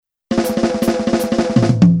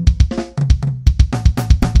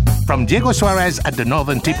From Diego Suarez at the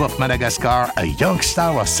northern tip of Madagascar, a young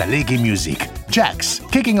star of Salegi music, Jax,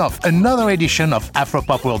 kicking off another edition of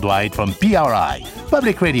Afropop Worldwide from PRI,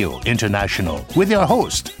 Public Radio International, with your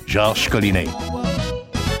host, Georges Collinet.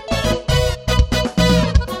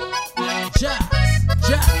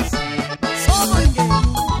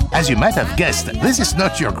 As you might have guessed, this is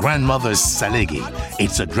not your grandmother's Salegi.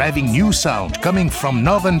 It's a driving new sound coming from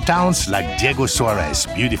northern towns like Diego Suarez,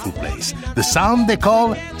 beautiful place. The sound they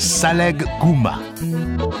call Saleg Gouma.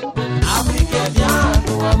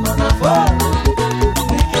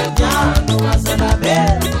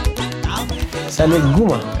 Saleg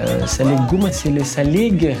Gouma, c'est les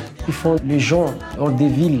Salègues qui font les gens hors des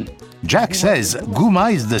villes. Jack says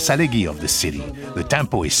Gouma is the Salegi of the city. The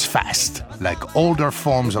tempo is fast, like older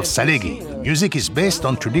forms of Salegi. The music is based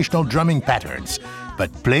on traditional drumming patterns,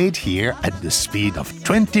 but played here at the speed of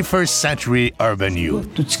 21st century urban youth.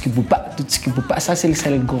 Ça c'est le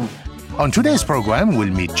Saleg Gouma. On today's program, we'll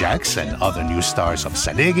meet Jax and other new stars of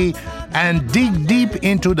Salegi and dig deep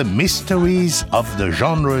into the mysteries of the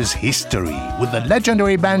genre's history with the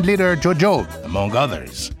legendary band leader Jojo, among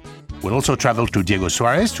others. We'll also travel to Diego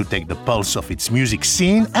Suarez to take the pulse of its music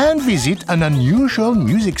scene and visit an unusual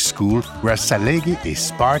music school where Salegi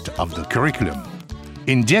is part of the curriculum.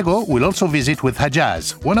 In Diego, we'll also visit with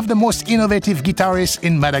Hajaz, one of the most innovative guitarists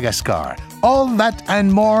in Madagascar. All that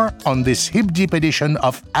and more on this hip-deep edition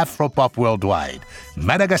of Afropop Worldwide.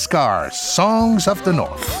 Madagascar, Songs of the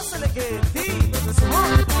North.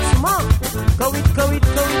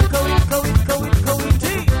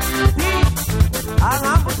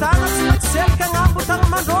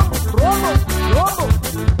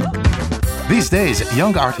 These days,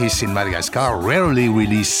 young artists in Madagascar rarely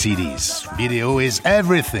release CDs. Video is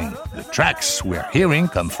everything. The tracks we're hearing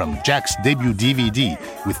come from Jack's debut DVD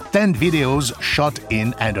with 10 videos shot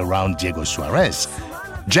in and around Diego Suarez.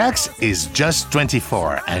 Jax is just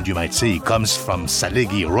 24, and you might say he comes from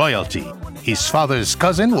Salegi royalty. His father's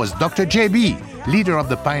cousin was Dr. JB, leader of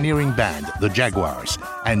the pioneering band, the Jaguars.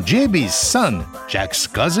 And JB's son, Jack's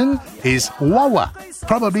cousin, is Wawa,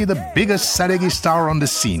 probably the biggest Salegi star on the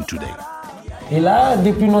scene today. Et là,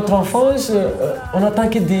 depuis notre enfance, on attend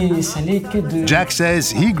que des Salègues de... Jack says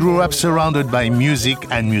he grew up surrounded by music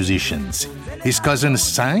and musicians. His cousins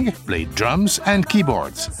sang, played drums and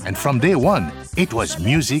keyboards. And from day one, it was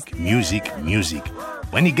music, music, music.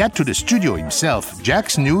 When he got to the studio himself,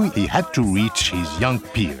 Jax knew he had to reach his young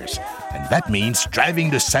peers. And that means driving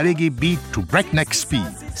the Salegi beat to breakneck speed.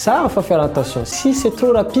 Ça, il faut faire attention. Si c'est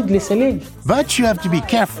trop rapide, les Salègues... But you have to be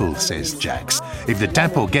careful, says Jax. If the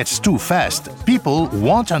tempo gets too fast, people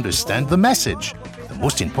won't understand the message. The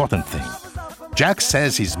most important thing. Jax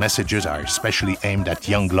says his messages are especially aimed at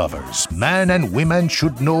young lovers. Men and women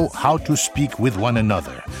should know how to speak with one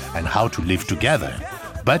another and how to live together.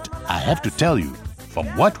 But I have to tell you, from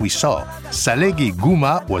what we saw, Salegi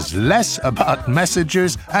Gouma was less about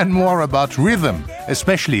messages and more about rhythm,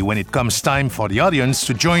 especially when it comes time for the audience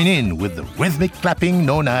to join in with the rhythmic clapping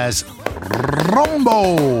known as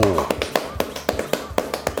Rombo.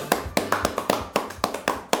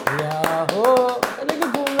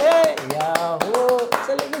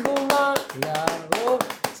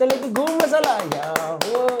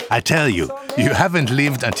 I tell you, you haven't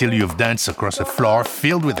lived until you've danced across a floor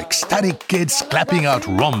filled with ecstatic kids clapping out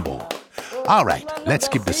Rombo. All right, let's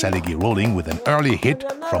keep the Salegi rolling with an early hit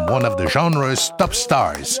from one of the genre's top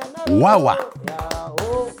stars, Wawa.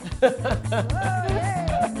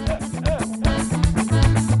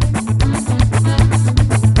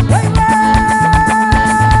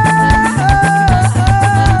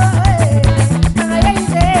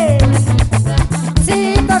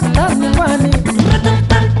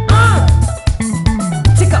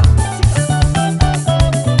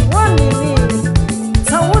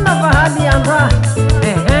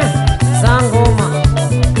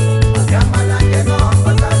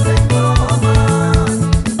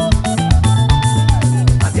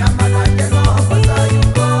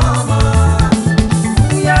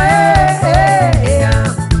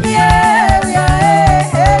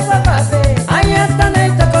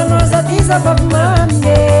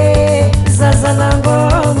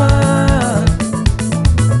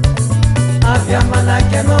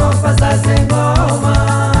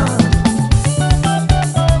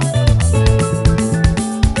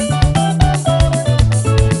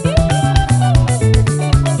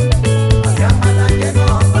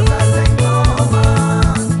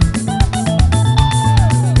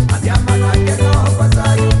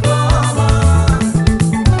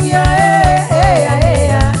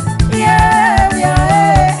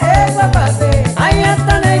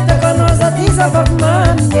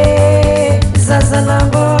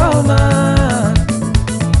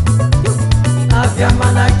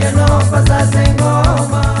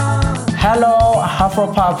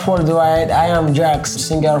 Pop Worldwide. I am Jax,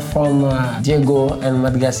 singer from Diego and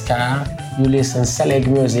Madagascar. You listen Selig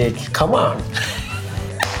music. Come on.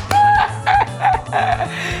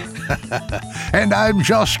 And I'm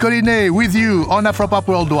Josh Collinet with you on Afropop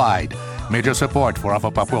Worldwide. Major support for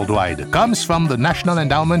Afropop Worldwide comes from the National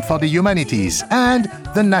Endowment for the Humanities and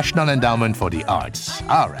the National Endowment for the Arts.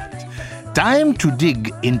 All right. Time to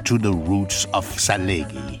dig into the roots of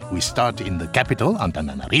Salegi. We start in the capital,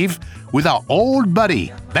 Antananarive, with our old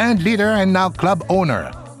buddy, band leader and now club owner,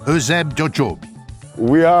 Euseb Djodjobi.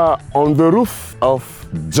 We are on the roof of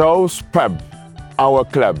Joe's Pub, our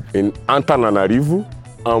club in Antananarivo,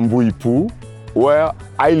 Ambuipu, where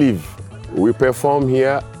I live. We perform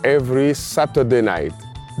here every Saturday night.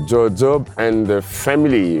 Djodjobi and the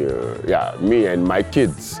family, me and my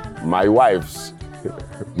kids, my wives,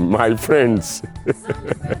 my friends.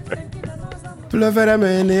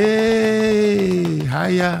 Ploveramene,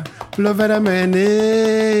 haya,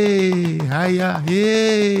 ploveramene, haya,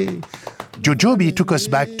 hey. Djodjobi took us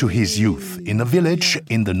back to his youth in a village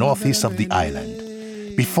in the northeast of the island.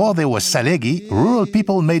 Before there was Salegi, rural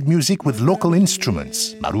people made music with local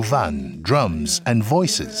instruments, marouvan, drums, and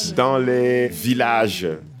voices. Dans les villages,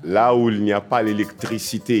 là où il n'y a pas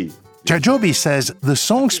l'électricité. Djodjobi says the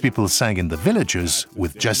songs people sang in the villages,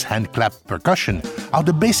 with just hand-clapped percussion, are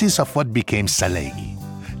the basis of what became Salegi.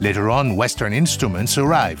 Later on, Western instruments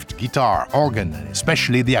arrived, guitar, organ, and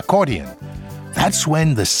especially the accordion. That's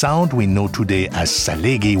when the sound we know today as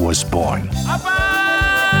Salegi was born.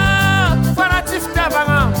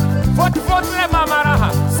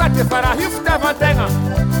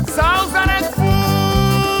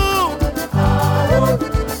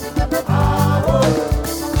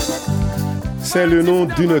 C'est le nom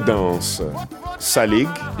d'une danse, Salig,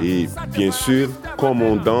 et bien sûr, comme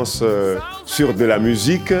on danse sur de la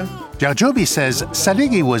musique. Djodjobi says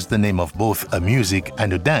Salegi was the name of both a music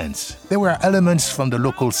and a dance. There were elements from the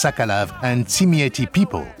local Sakalav and Tsimieti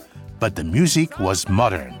people, but the music was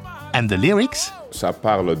modern. And the lyrics? Ça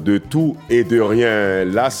parle de tout et de rien.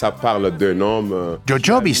 Là, ça parle d'un homme.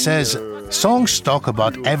 Djodjobi says songs talk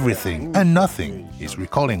about everything and nothing. He's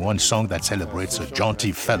recalling one song that celebrates a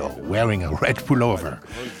jaunty fellow wearing a red pullover.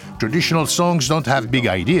 Traditional songs don't have big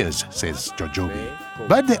ideas, says Djodjobi,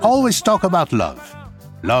 but they always talk about love.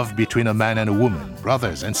 Love between a man and a woman,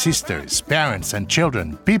 brothers and sisters, parents and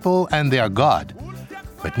children, people and their God.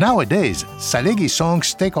 But nowadays, Salegi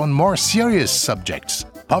songs take on more serious subjects: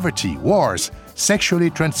 poverty, wars,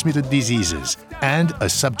 sexually transmitted diseases, and a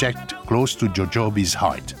subject close to Djodjobi's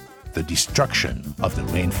heart: the destruction of the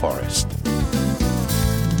rainforest.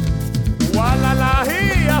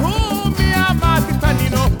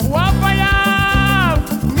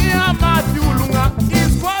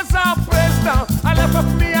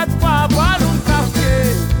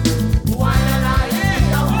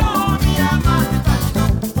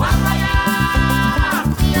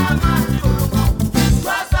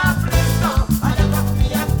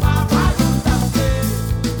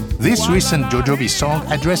 This recent Djodjobi song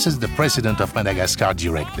addresses the president of Madagascar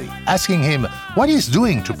directly, asking him what he's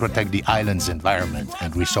doing to protect the island's environment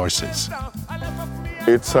and resources.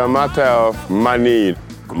 It's a matter of money,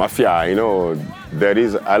 mafia, there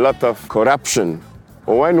is a lot of corruption.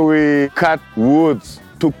 When we cut wood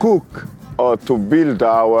to cook or to build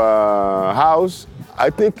our house,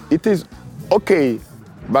 I think it is okay.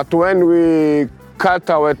 But when we cut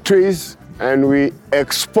our trees and we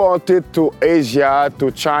export it to Asia, to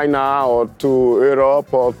China, or to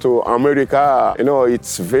Europe, or to America,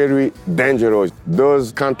 it's very dangerous.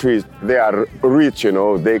 Those countries, they are rich,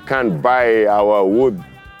 they can't buy our wood.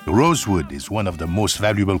 Rosewood is one of the most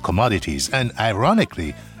valuable commodities, and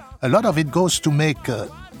ironically, a lot of it goes to make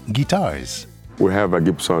guitars. We have a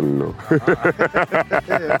Gibson,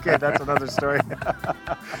 Okay, that's another story.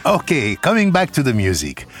 Okay, coming back to the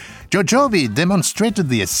music. Djodjobi demonstrated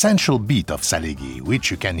the essential beat of Salegi, which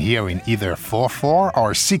you can hear in either 4/4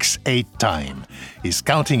 or 6/8 time. He's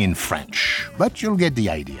counting in French, but you'll get the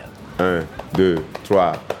idea. 1, 2,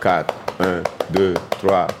 3, 4. 1, 2,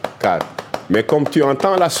 3, 4. Mais comme tu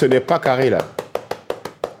entends là, ce n'est pas carré là.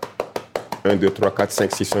 1, 2, 3, 4,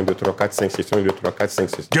 5, 6, 1, 2, 3, 4, 5, 6, 1, 2, 3, 4, 5,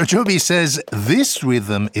 6. Djodjobi says this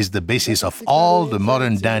rhythm is the basis of all the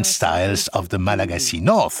modern dance styles of the Malagasy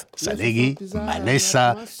North: Salegi,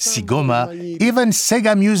 Malesa, Sigoma, even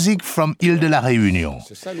Sega music from Île de la Réunion.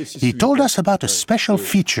 He told us about a special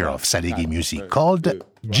feature of Salegi music called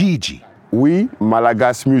Gigi. We,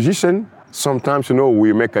 Malagasy musicians, sometimes,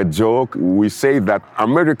 we make a joke. We say that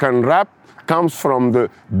American rap comes from the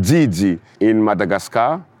Gigi in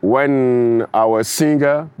Madagascar, when our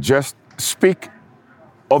singer just speak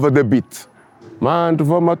over the beat. Mahandro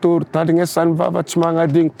voamator, talignesan'ny vava tsy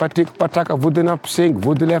magnadigny, patriky patraka, vodina ampisengy,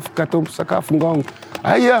 vodile afaka atao sakafo ngongo.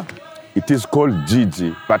 Aya! It is called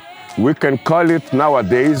Gigi, but we can call it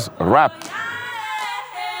nowadays rap.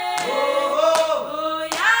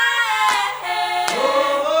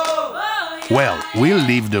 Well, we'll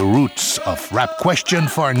leave the roots of rap question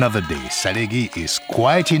for another day. Salegi is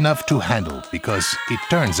quite enough to handle because it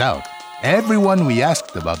turns out everyone we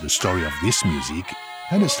asked about the story of this music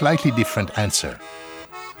had a slightly different answer.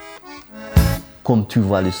 Comme tu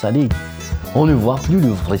vois le Salegi, on ne voit plus le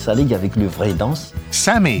vrai Salegi avec le vrai danse.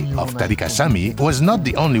 Sami of Tariqa Sami was not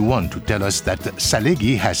the only one to tell us that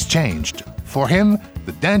Salegi has changed. For him,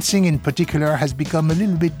 the dancing in particular has become a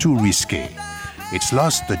little bit too risque. It's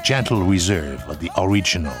lost the gentle reserve of the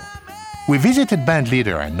original. We visited band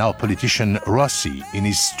leader and now politician Rossi in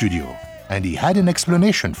his studio, and he had an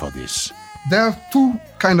explanation for this. There are two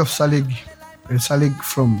kinds of Salegi. A Salegi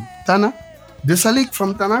from Tana. The Salegi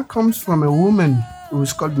from Tana comes from a woman who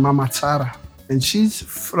is called Mama Tsara, and she's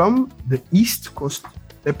from the East Coast.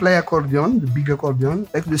 They play accordion, the big accordion,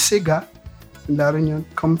 like the Sega in La Réunion,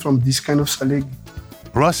 come from this kind of Salegi.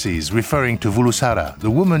 Rossi is referring to Vulusara, the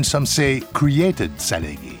woman some say created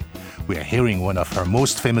Salegi. We are hearing one of her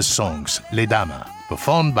most famous songs, Le Dama,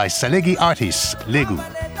 performed by Salegi artist Legu.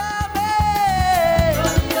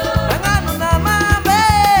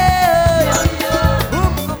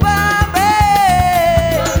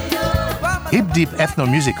 Hip-deep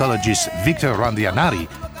ethnomusicologist Victor Randianari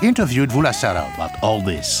interviewed Vulusara about all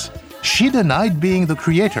this. She denied being the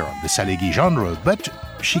creator of the Salegi genre, but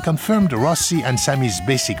she confirmed Rossi and Sami's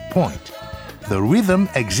basic point. The rhythm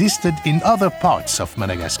existed in other parts of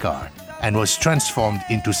Madagascar and was transformed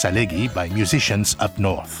into Salegi by musicians up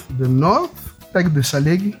north. The north take the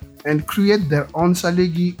Salegi and create their own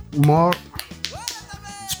Salegi more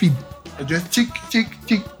speed. Just tick, tick,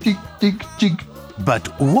 tick, tick, tick, tick. But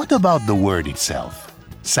what about the word itself?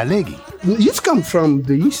 Salegi. It comes from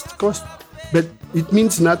the East Coast, but it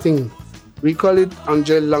means nothing. We call it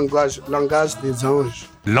Angel langage des anges.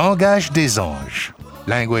 Langage des anges,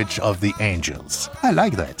 language of the angels. I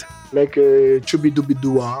like that. Like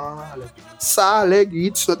chubidubidua, like Salegi,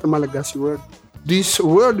 it's not a Malagasy word. This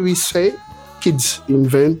word we say, kids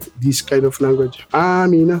invent this kind of language.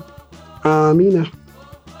 Amina, Amina,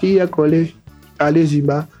 Tia Kole,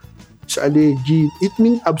 Aleziba, Salegi. It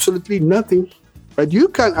means absolutely nothing. But you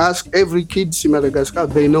can ask every kid in Madagascar,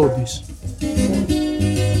 they know this.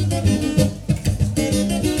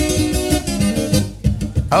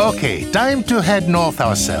 Okay, time to head north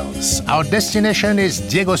ourselves. Our destination is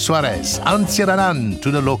Diego Suarez, Antsiranan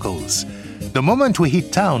to the locals. The moment we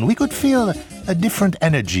hit town, we could feel a different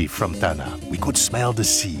energy from Tana. We could smell the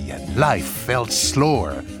sea and life felt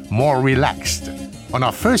slower, more relaxed. On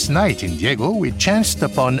our first night in Diego, we chanced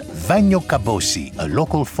upon Vagno Cabosi, a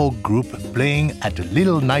local folk group playing at a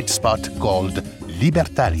little night spot called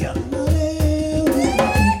Libertalia.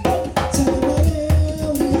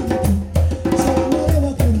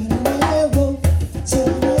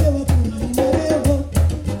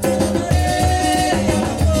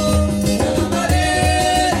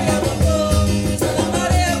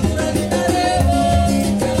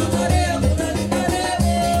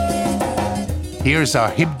 Here's our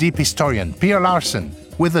hip-deep historian, Pierre Larsen,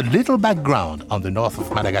 with a little background on the north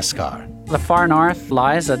of Madagascar. The far north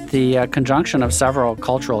lies at the conjunction of several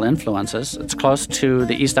cultural influences. It's close to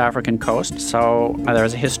the East African coast, so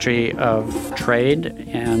there's a history of trade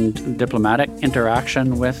and diplomatic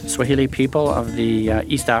interaction with Swahili people of the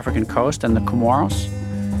East African coast and the Comoros.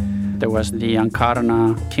 There was the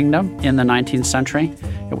Ankarana kingdom in the 19th century.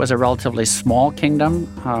 It was a relatively small kingdom,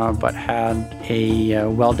 but had a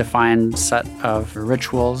well-defined set of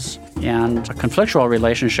rituals and a conflictual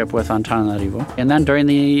relationship with Antananarivo. And then during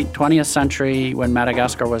the 20th century, when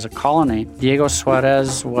Madagascar was a colony, Diego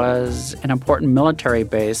Suarez was an important military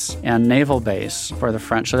base and naval base for the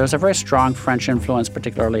French. So there's a very strong French influence,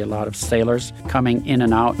 particularly a lot of sailors coming in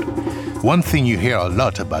and out. One thing you hear a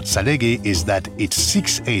lot about Salegi is that its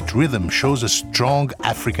 6/8 rhythm shows a strong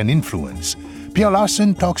African influence. Pierre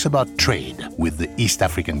Larsen talks about trade with the East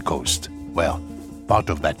African coast. Well, part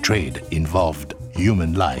of that trade involved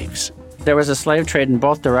human lives. There was a slave trade in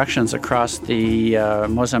both directions across the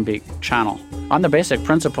Mozambique Channel. On the basic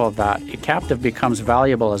principle that a captive becomes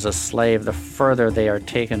valuable as a slave the further they are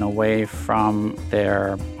taken away from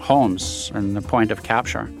their homes and the point of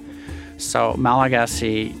capture. So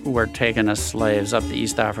Malagasy were taken as slaves up the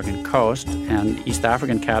East African coast, and East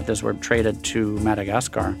African captives were traded to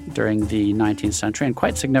Madagascar during the 19th century in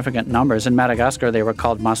quite significant numbers. In Madagascar, they were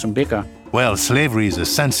called Masumbika. Well, slavery is a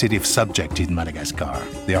sensitive subject in Madagascar.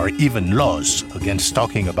 There are even laws against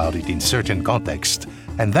talking about it in certain contexts,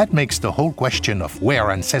 and that makes the whole question of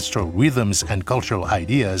where ancestral rhythms and cultural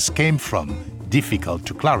ideas came from difficult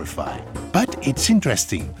to clarify. But it's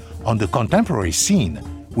interesting. On the contemporary scene,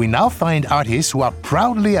 we now find artists who are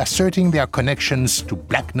proudly asserting their connections to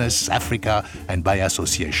blackness, Africa, and by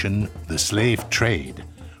association, the slave trade.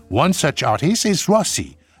 One such artist is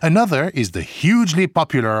Rossi. Another is the hugely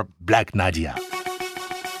popular Black Nadia.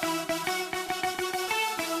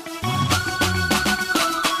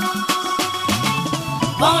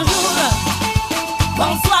 Bonjour,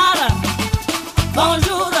 bonsoir,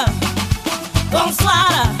 bonjour,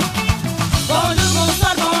 bonsoir, bonjour,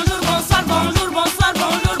 bonsoir, bonjour, bonsoir, bonjour, bonsoir,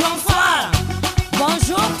 bonjour, bonsoir.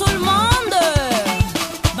 Bonjour tout le monde.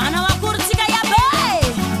 Manawa kurtika yabe.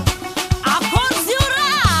 Akonziura.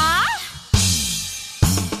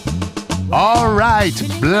 All right,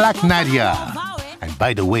 Black Nadia. And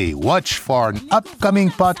by the way, watch for an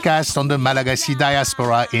upcoming podcast on the Malagasy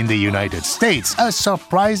diaspora in the United States, a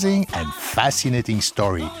surprising and fascinating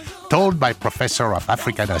story told by Professor of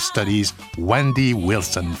Africana Studies Wendy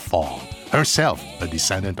Wilson Fall, herself a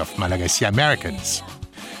descendant of Malagasy Americans.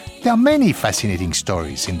 There are many fascinating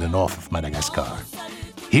stories in the north of Madagascar.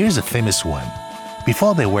 Here's a famous one.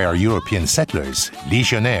 Before there were European settlers,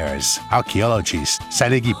 legionnaires, archaeologists,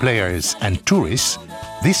 Salegi players, and tourists,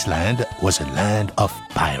 this land was a land of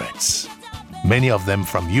pirates. Many of them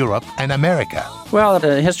from Europe and America. Well,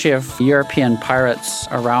 the history of European pirates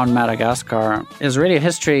around Madagascar is really a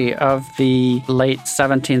history of the late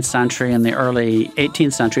 17th century and the early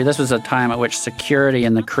 18th century. This was a time at which security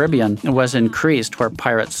in the Caribbean was increased, where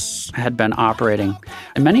pirates had been operating.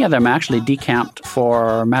 And many of them actually decamped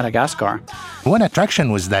for Madagascar. One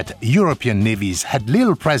attraction was that European navies had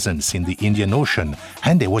little presence in the Indian Ocean,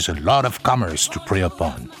 and there was a lot of commerce to prey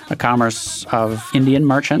upon. The commerce of Indian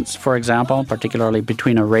merchants, for example, particularly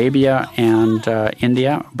between Arabia and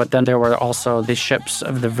India. But then there were also the ships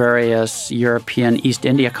of the various European East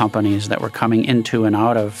India companies that were coming into and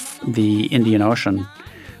out of the Indian Ocean.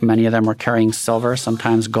 Many of them were carrying silver,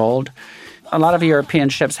 sometimes gold. A lot of European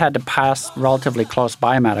ships had to pass relatively close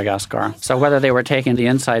by Madagascar. So whether they were taking the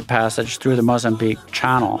inside passage through the Mozambique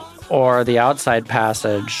Channel or the outside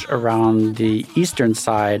passage around the eastern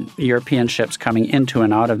side, European ships coming into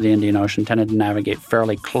and out of the Indian Ocean tended to navigate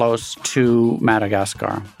fairly close to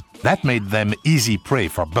Madagascar. That made them easy prey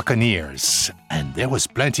for buccaneers, and there was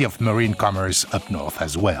plenty of marine commerce up north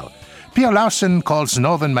as well. Pierre Larson calls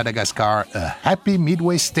northern Madagascar a happy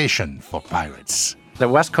midway station for pirates. The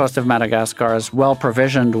west coast of Madagascar is well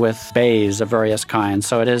provisioned with bays of various kinds,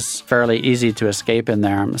 so it is fairly easy to escape in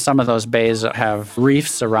there. Some of those bays have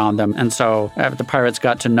reefs around them, and so the pirates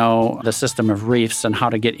got to know the system of reefs and how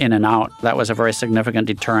to get in and out. That was a very significant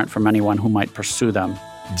deterrent from anyone who might pursue them.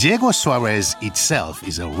 Diego Suarez itself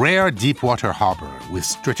is a rare deep-water harbor with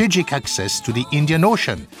strategic access to the Indian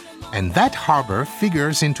Ocean, and that harbor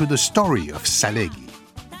figures into the story of Salegi.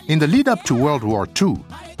 In the lead-up to World War II,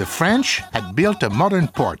 the French had built a modern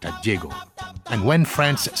port at Diego, and when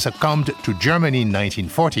France succumbed to Germany in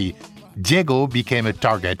 1940, Diego became a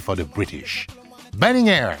target for the British. Banning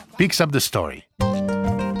Air picks up the story.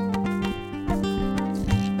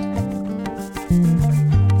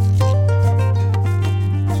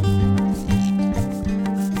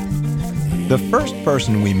 The first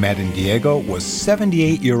person we met in Diego was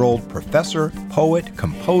 78-year-old professor, poet,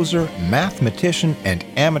 composer, mathematician, and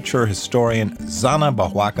amateur historian Zana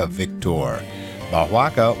Bahwaka Victor.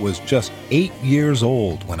 Bahwaka was just 8 years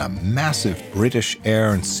old when a massive British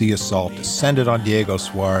air and sea assault descended on Diego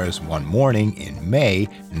Suarez one morning in May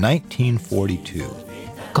 1942.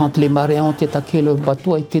 Quand les marins ont attaqué, le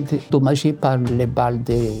bateau a été endommagé par les balles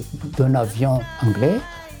d'un avion anglais.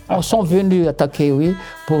 Ils sont venus attaquer, oui,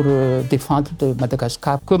 pour défendre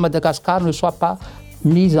Madagascar. Que Madagascar ne soit pas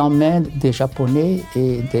mise en main des Japonais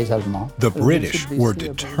et des Allemands. The British were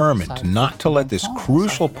determined not to let this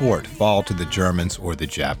crucial port fall to the Germans or the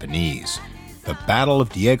Japanese. The Battle of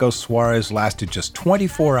Diego Suarez lasted just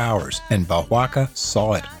 24 hours, and Bahwaka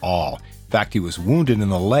saw it all. In fact, he was wounded in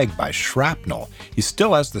the leg by shrapnel. He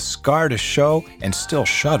still has the scar to show and still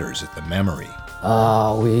shudders at the memory.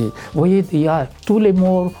 Ah oui, vous voyez, il y a tous les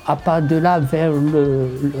morts, à part de là vers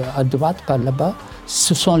à droite, par là-bas,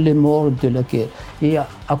 ce sont les morts de la guerre. Et à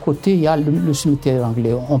côté, il y a le cimetière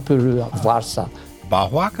anglais, on peut voir ça.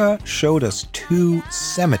 Bahuaca showed us two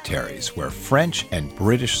cemeteries where French and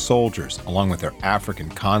British soldiers, along with their African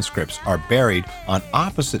conscripts, are buried on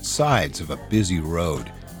opposite sides of a busy road.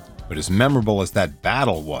 But as memorable as that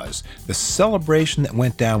battle was, the celebration that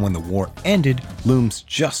went down when the war ended looms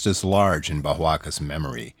just as large in Bahuaca's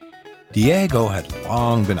memory. Diego had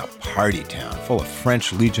long been a party town full of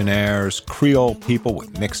French legionnaires, Creole people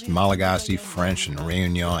with mixed Malagasy, French, and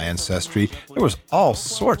Réunion ancestry. There was all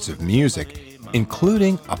sorts of music,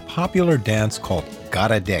 including a popular dance called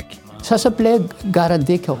Garadek. Ça s'appelait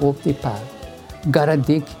Garadek au départ.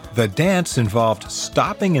 Garadek. The dance involved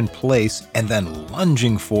stopping in place and then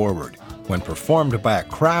lunging forward. When performed by a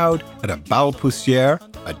crowd at a bal poussière,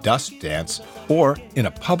 a dust dance, or in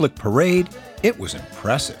a public parade, it was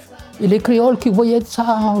impressive. Et les créoles qui voyaient ça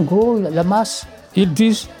en gros, la masse, ils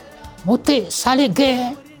disent « Montez, ça les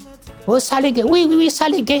gays, oh ça les gays, oui, ça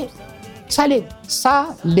les gays, ça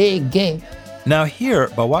les gays ». Now here,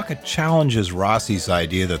 Bahuaca challenges Rossi's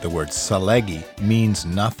idea that the word Salegi means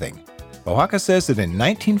nothing. Bahuaca says that in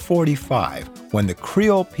 1945, when the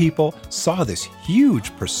Creole people saw this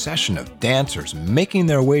huge procession of dancers making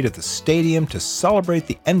their way to the stadium to celebrate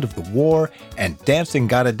the end of the war and dancing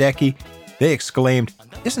Garadeki, they exclaimed,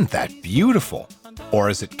 "Isn't that beautiful?" Or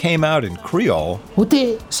as it came out in Creole,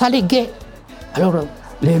 Montez, ça les gays. Alors,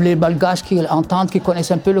 les Malgaches qui entendent, qui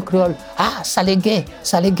connaissent un peu le créole, ah, ça les gays,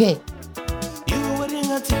 ça les gays.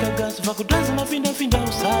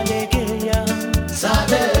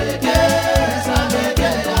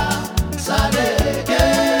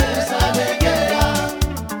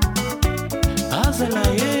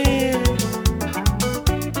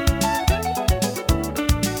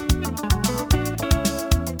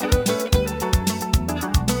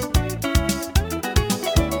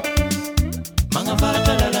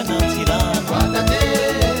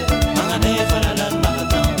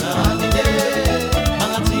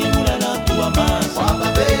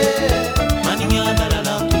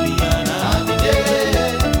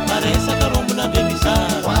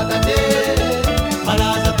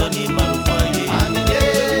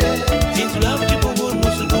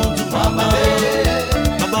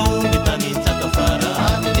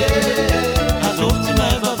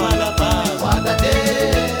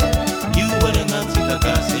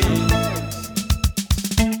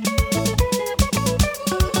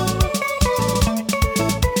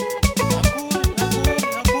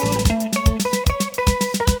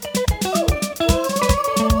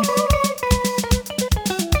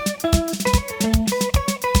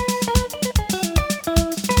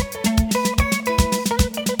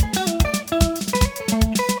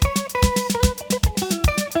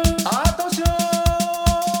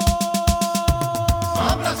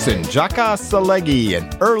 Sinjaka Salegi, an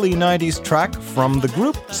early 90s track from the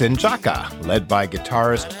group Sinjaka, led by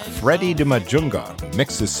guitarist Freddie de Majunga, who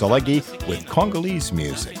mixes Salegi with Congolese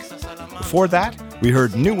music. Before that, we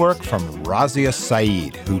heard new work from Razia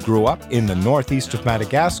Said, who grew up in the northeast of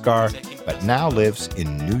Madagascar, but now lives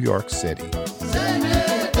in New York City.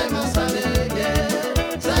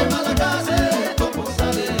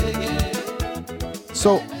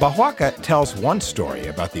 So, Bahuaca tells one story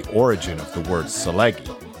about the origin of the word Salegi,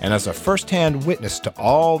 and as a first-hand witness to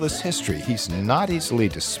all this history, he's not easily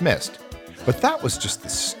dismissed. But that was just the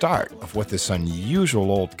start of what this unusual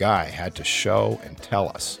old guy had to show and tell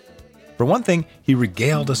us. For one thing, he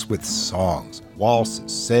regaled us with songs,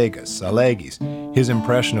 waltzes, segas, salegis, his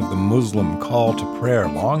impression of the Muslim call to prayer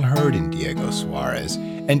long heard in Diego Suarez,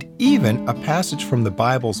 and even a passage from the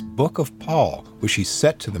Bible's Book of Paul, which he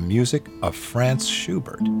set to the music of Franz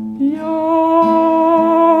Schubert.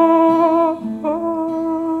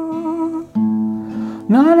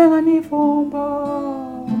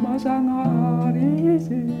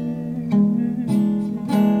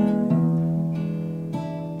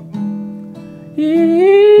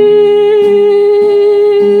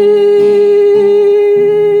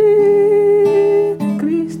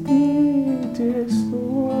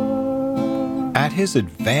 At his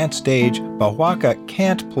advanced age, Bahuaca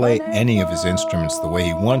can't play any of his instruments the way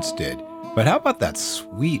he once did. But how about that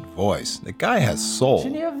sweet voice? The guy has soul.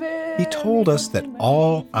 He told us that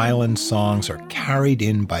all island songs are carried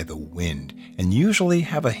in by the wind and usually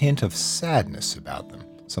have a hint of sadness about them.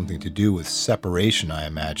 Something to do with separation, I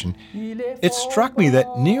imagine. It struck me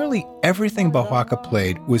that nearly everything Bahuaca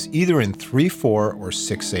played was either in 3/4 or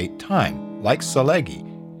 6/8 time, like Salegi.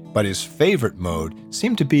 But his favorite mode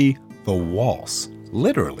seemed to be the waltz,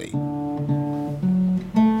 literally.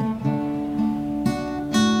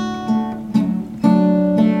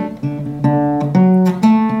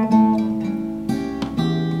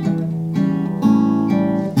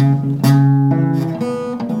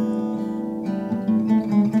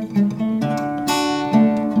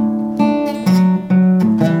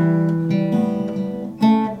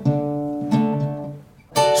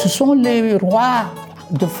 sont les rois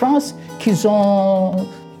de France qui ont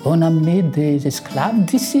amené des esclaves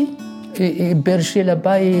d'ici et hébergés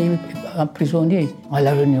là-bas et emprisonnés à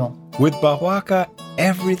La Réunion. With Bahwaka,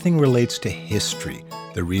 everything relates to history.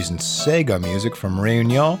 The reason Sega music from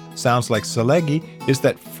Réunion sounds like Salegi is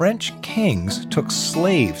that French kings took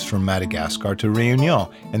slaves from Madagascar to Réunion,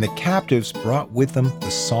 and the captives brought with them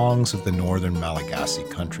the songs of the northern Malagasy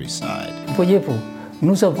countryside. Voyez-vous,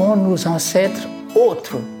 nous avons nos ancêtres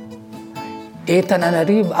autres. Et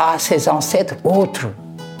Tananarive a ses ancêtres autres.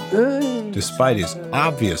 Despite his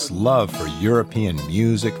obvious love for European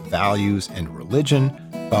music, values, and religion,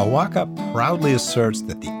 Bahwaka proudly asserts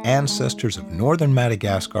that the ancestors of northern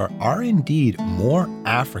Madagascar are indeed more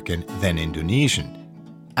African than Indonesian.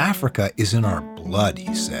 Africa is in our blood,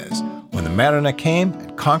 he says. When the Marana came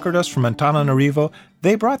and conquered us from Antananarivo,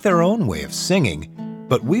 they brought their own way of singing,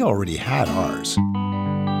 but we already had ours.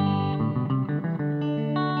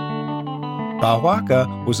 Bahwaka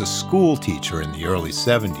was a school teacher in the early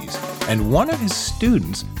 70s, and one of his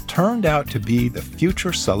students turned out to be the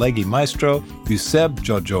future Salegi maestro, Euseb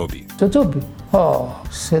Jojobi. Jojobi, oh,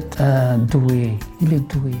 c'est un doué, il est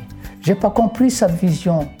doué. J'ai pas compris sa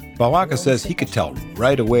vision. Bahwaka says he could tell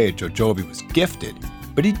right away Jojobi was gifted,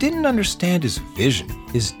 but he didn't understand his vision,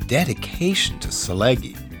 his dedication to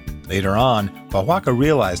Salegi. Later on, Bahwaka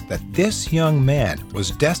realized that this young man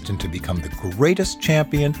was destined to become the greatest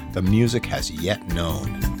champion the music has yet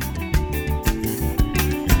known.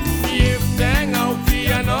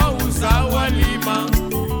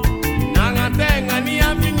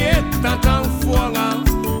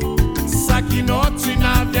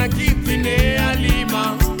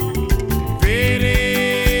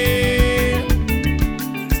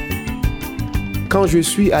 Quand je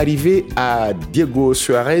suis arrivé à Diego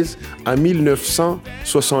Suarez en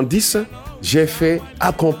 1970, j'ai fait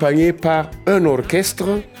accompagner par un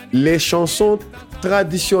orchestre les chansons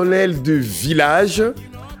traditionnelles du village.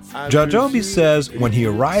 Jojobi says when he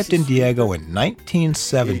arrived in Diego in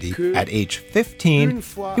 1970, at age 15,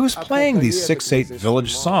 he was playing these 6/8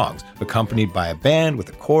 village songs, accompanied by a band with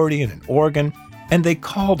accordion and organ, and they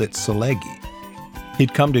called it Salegi.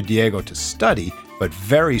 He'd come to Diego to study, but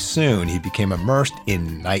very soon he became immersed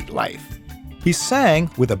in nightlife. He sang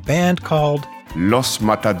with a band called Los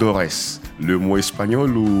Matadores. Le mot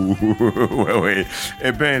espagnol ou... ouais.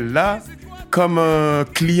 Eh bien là, comme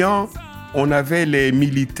client, on avait les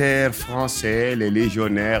militaires français, les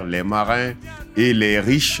légionnaires, les marins et les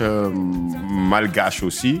riches malgaches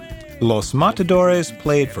aussi. Los Matadores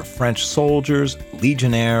played for French soldiers,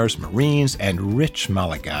 legionnaires, marines, and rich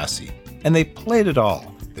Malagasy. And they played it all.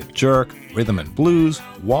 The jerk, rhythm and blues,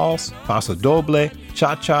 waltz, paso doble,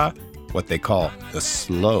 cha-cha, what they call the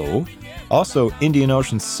slow, also Indian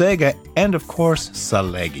Ocean Sega, and of course,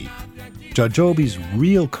 Salegi. Jojobi's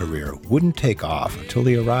real career wouldn't take off until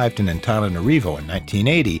he arrived in Antananarivo in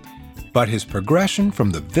 1980, but his progression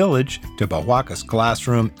from the village to Bahwaka's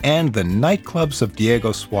classroom and the nightclubs of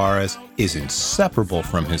Diego Suarez is inseparable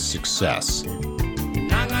from his success.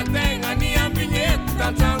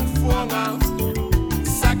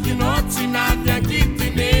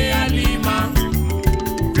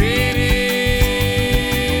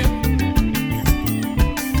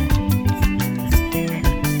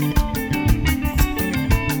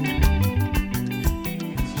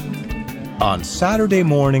 On Saturday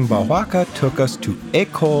morning, Bahwaka took us to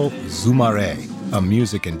École Zumare, a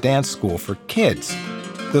music and dance school for kids.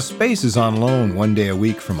 The space is on loan one day a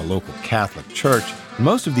week from a local Catholic church, and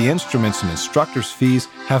most of the instruments and instructors' fees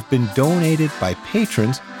have been donated by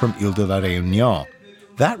patrons from Ile de la Réunion.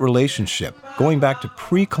 That relationship, going back to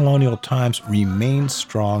pre-colonial times, remains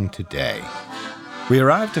strong today. We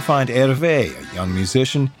arrived to find Hervé, a young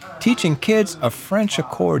musician, teaching kids a French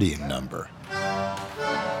accordion number.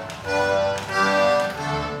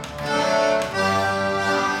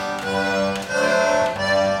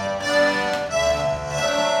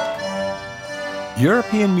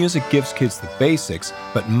 European music gives kids the basics,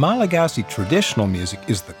 but Malagasy traditional music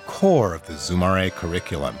is the core of the Zumare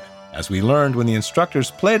curriculum, as we learned when the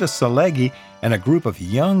instructors played a Salegi and a group of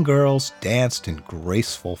young girls danced in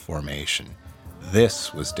graceful formation.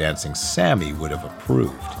 This was dancing Sammy would have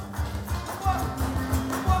approved.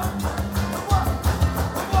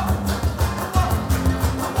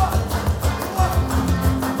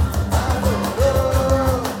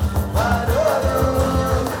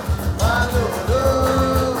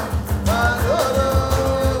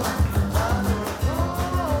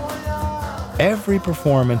 Every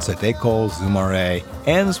performance at École Zumare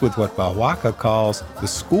ends with what Bahwaka calls the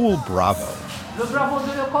school bravo. Le bravo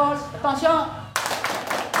de l'école, attention!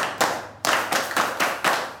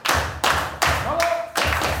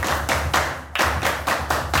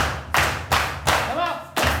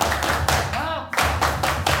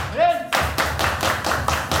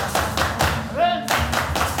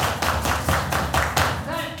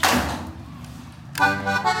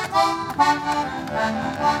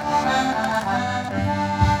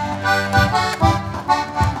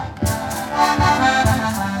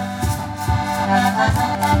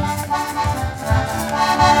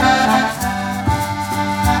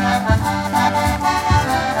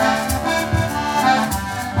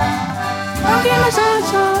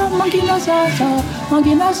 zaza,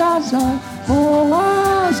 mangina zaza. Oh,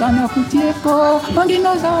 la, zana kutieko,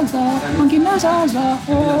 mangina zaza,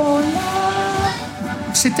 oh là.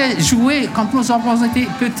 C'était joué quand nous avons été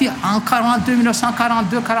petits en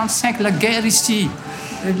 1942-45, la guerre ici,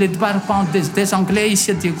 les débarquements des Anglais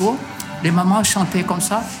ici à Diego. Les mamans chantaient comme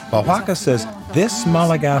ça. Bahwaka says this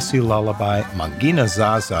Malagasy lullaby, Mangina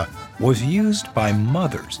Zaza, was used by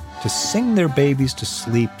mothers to sing their babies to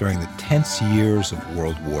sleep during the tense years of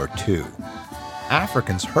World War II.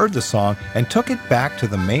 Africans heard the song and took it back to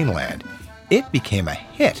the mainland. It became a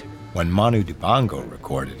hit when Manu Dibango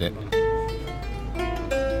recorded it.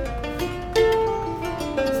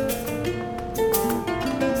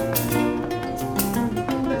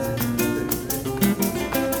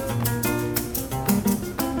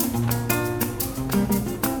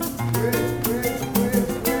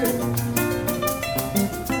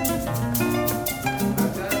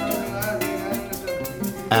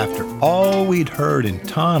 After all we'd heard in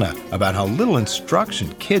Tana about how little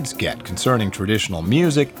instruction kids get concerning traditional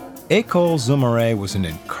music, École Zumare was an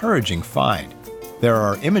encouraging find. There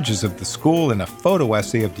are images of the school in a photo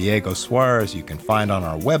essay of Diego Suarez you can find on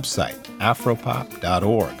our website,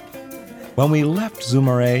 afropop.org. When we left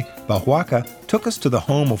Zumare, Bahwaka took us to the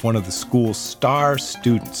home of one of the school's star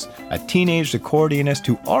students, a teenage accordionist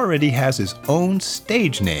who already has his own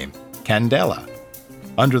stage name, Candela.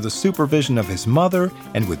 Under the supervision of his mother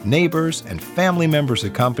and with neighbors and family members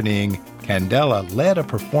accompanying, Candela led a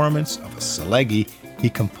performance of a Selegi he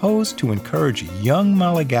composed to encourage young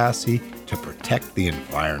Malagasy to protect the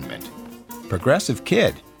environment. Progressive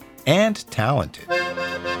kid and talented.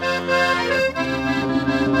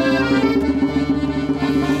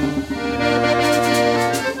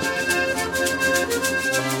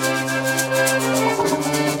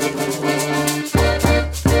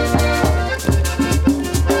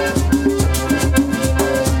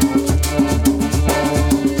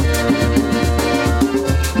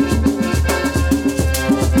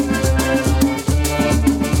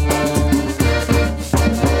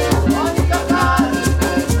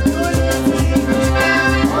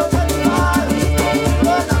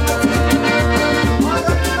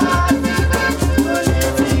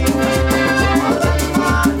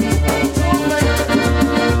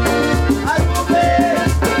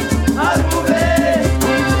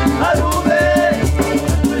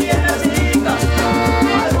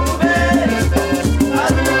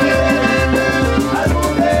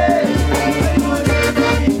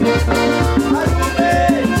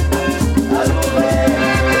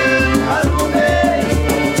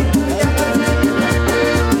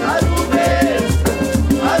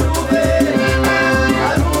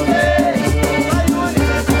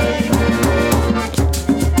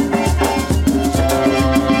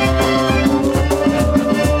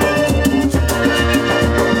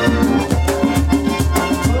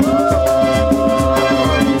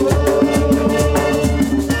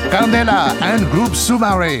 Candela and Group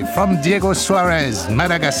Zumare from Diego Suarez,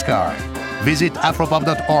 Madagascar. Visit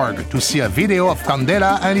afropop.org to see a video of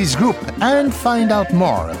Candela and his group and find out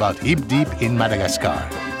more about Hip Deep in Madagascar.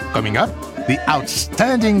 Coming up, the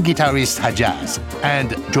outstanding guitarist Hajaz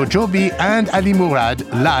and Jojobi and Ali Murad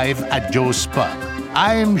live at Joe's Pub.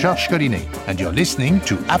 I'm Georges Collinet, and you're listening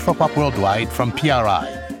to Afropop Worldwide from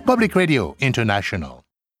PRI, Public Radio International.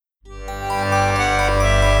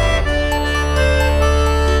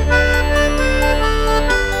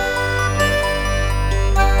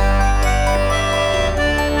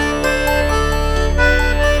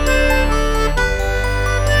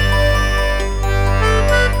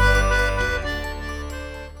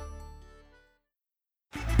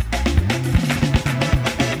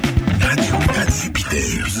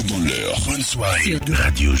 Bonne soirée de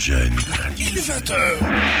Radio Jeune. Il est 20h.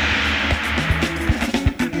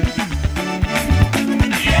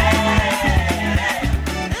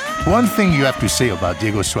 One thing you have to say about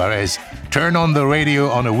Diego Suarez, turn on the radio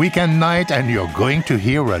on a weekend night and you're going to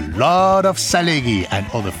hear a lot of Salegi and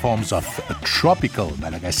other forms of tropical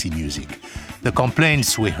Malagasy music. The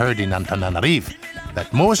complaints we heard in Antananarivo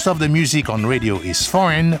that most of the music on radio is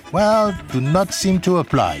foreign, well, do not seem to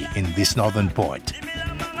apply in this northern port.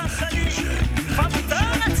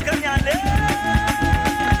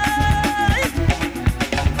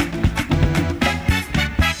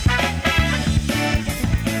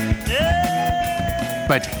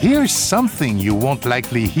 But here's something you won't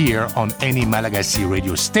likely hear on any Malagasy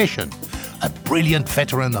radio station. A brilliant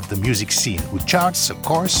veteran of the music scene who charts a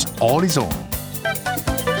course all his own.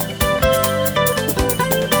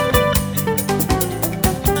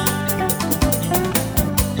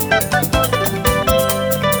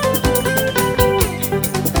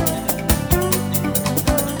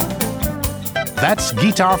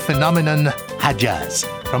 guitar phenomenon Hadjaz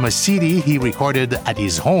from a CD he recorded at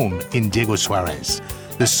his home in Diego Suarez.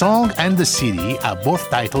 The song and the CD are both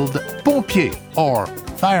titled Pompier or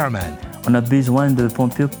Fireman. On a besoin de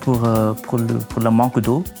pompiers pour le manque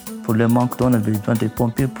d'eau. Pour le manque d'eau, on a besoin de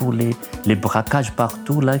pompiers pour les braquages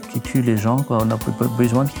partout là qui tuent les gens. On a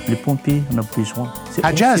besoin des pompiers. On a besoin.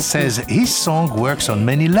 Hadjaz says his song works on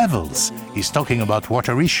many levels. He's talking about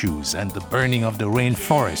water issues and the burning of the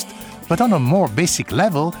rainforest. But on a more basic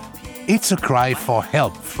level, it's a cry for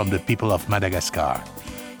help from the people of Madagascar.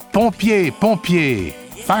 Pompier, pompier,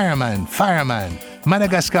 fireman, fireman.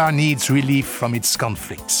 Madagascar needs relief from its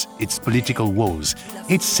conflicts, its political woes,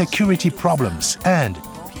 its security problems, and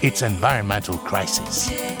its environmental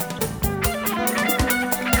crisis.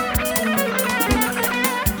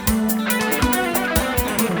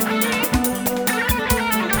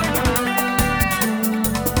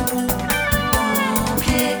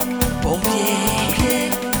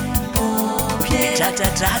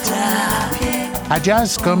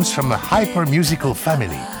 Hadjaz comes from a hyper-musical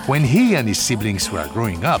family. When he and his siblings were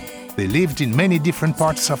growing up, they lived in many different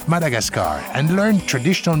parts of Madagascar and learned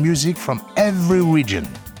traditional music from every region.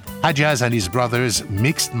 Hadjaz and his brothers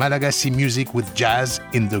mixed Malagasy music with jazz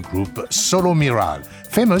in the group Solo Miral,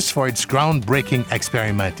 famous for its groundbreaking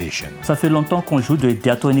experimentation. Ça fait longtemps qu'on joue des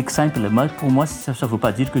diatoniques simples. Pour moi, ça ne veut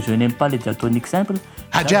pas dire que je n'aime pas les diatoniques simples.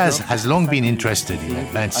 Hadjaz has long been interested in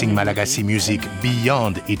advancing Malagasy music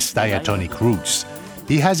beyond its diatonic roots.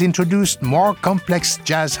 He has introduced more complex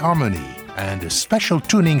jazz harmony and a special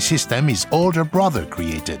tuning system his older brother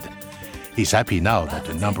created. He's happy now that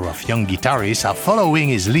a number of young guitarists are following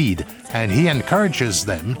his lead, and he encourages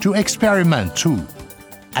them to experiment too.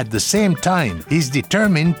 At the same time, he's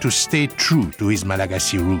determined to stay true to his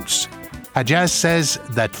Malagasy roots. Hadjaz says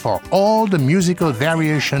that for all the musical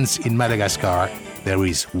variations in Madagascar, there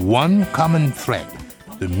is one common thread.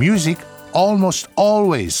 The music almost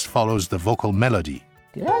always follows the vocal melody.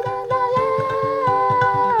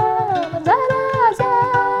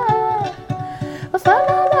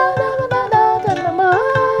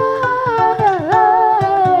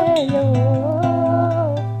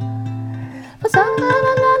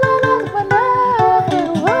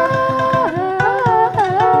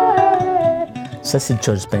 Ça, c'est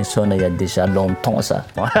George Benson, il y a déjà longtemps, ça.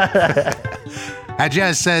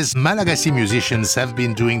 Hadjaz says Malagasy musicians have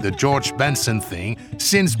been doing the George Benson thing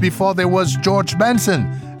since before there was George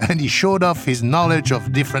Benson, and he showed off his knowledge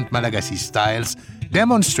of different Malagasy styles,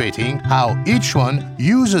 demonstrating how each one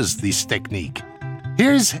uses this technique.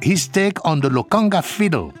 Here's his take on the Lokanga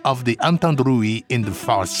fiddle of the Antandroui in the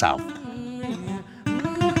far south.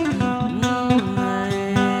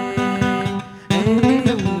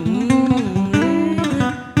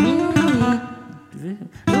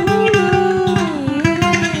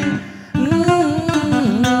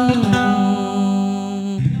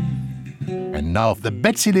 And now the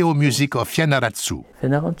Betsileo music of Fianaratsu.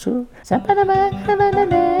 Fianaratsu.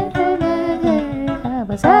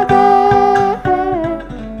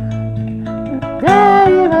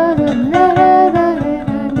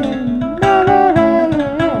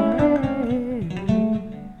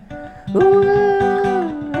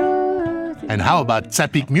 And how about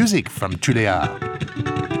Tsapik music from Tulea?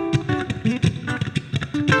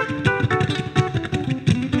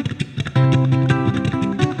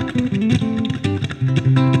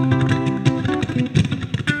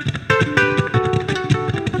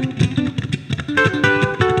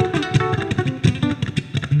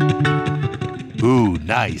 Ooh,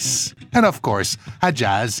 nice. And of course,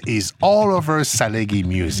 Hadjaz is all over Salegi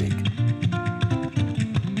music.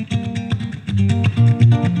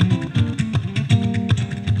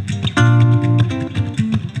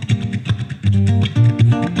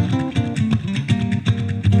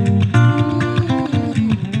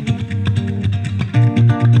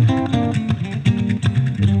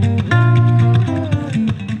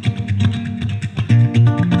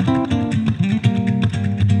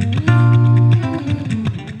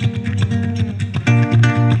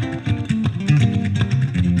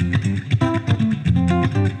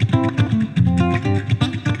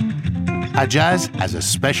 Hadjaz has a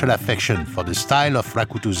special affection for the style of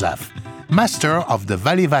Rakutuzaf, master of the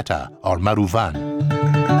Valivata or Maruvan.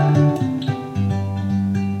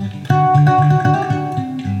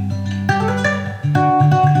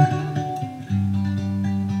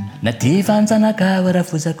 Nadivan zanaka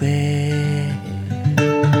warafuzakwe.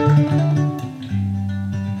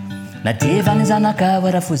 Nadivan zanaka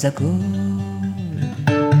warafuzaku.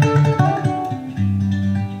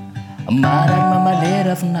 Marar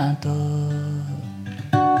mamalera funanto.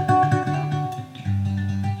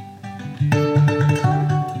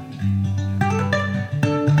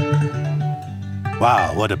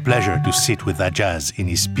 Wow, what a pleasure to sit with Adjaz in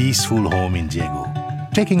his peaceful home in Diego,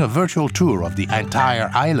 taking a virtual tour of the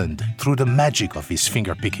entire island through the magic of his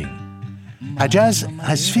fingerpicking. Adjaz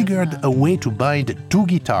has figured a way to bind two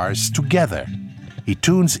guitars together. He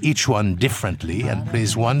tunes each one differently and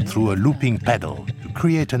plays one through a looping pedal to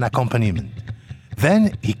create an accompaniment.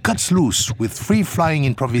 Then he cuts loose with free-flying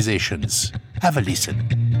improvisations. Have a listen.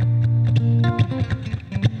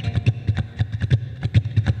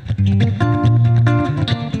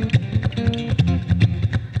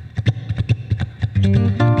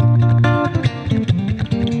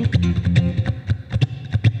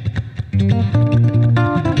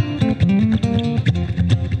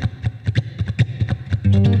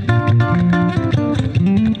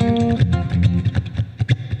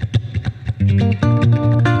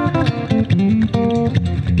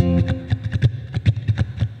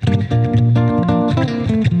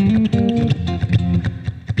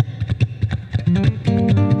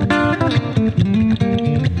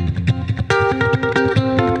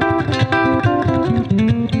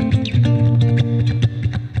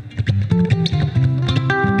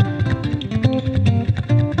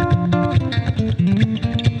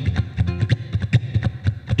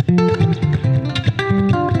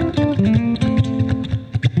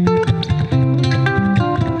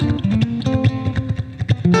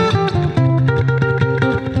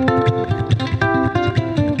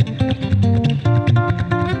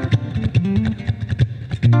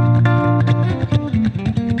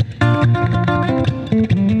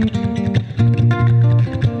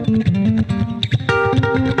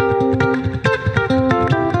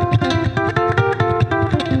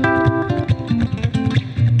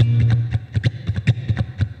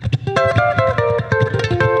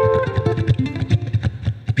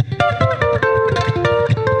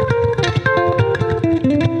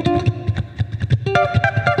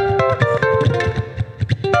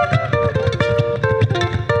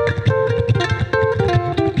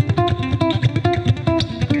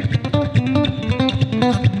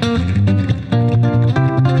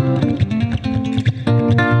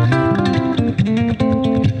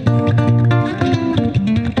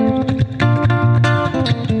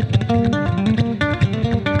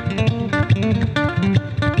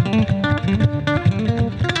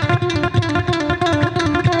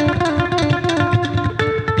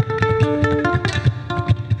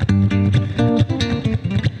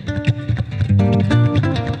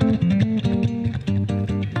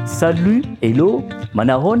 Salut, hello,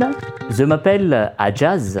 Manahona. Je m'appelle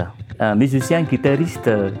Adjaz, un musicien guitariste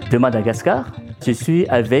de Madagascar. Je suis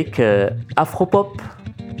avec Afropop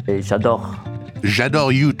et j'adore.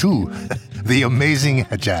 J'adore you too, the amazing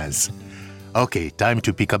Adjaz. Okay, time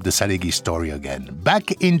to pick up the Salegi story again.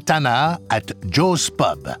 Back in Tana at Joe's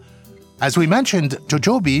Pub. As we mentioned,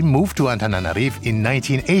 Jojobi moved to Antananarivo in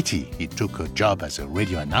 1980. He took a job as a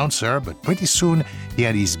radio announcer, but pretty soon he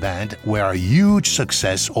and his band were a huge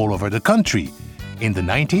success all over the country. In the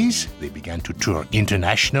 90s, they began to tour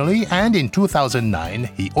internationally, and in 2009,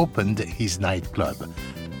 he opened his nightclub.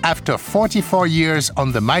 After 44 years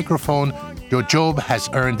on the microphone, Jojob has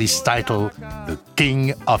earned his title, the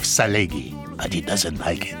King of Salegi, but he doesn't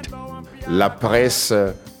like it. La presse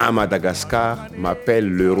à Madagascar m'appelle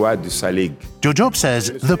le roi du Salég. Jojob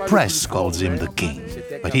says the press calls him the king,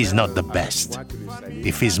 but he's not the best.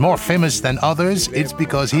 If he's more famous than others, it's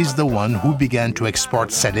because he's the one who began to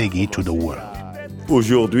export Salegi to the world.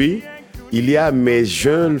 Aujourd'hui, il y a mes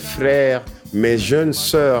jeunes frères, mes jeunes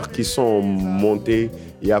sœurs qui sont montés.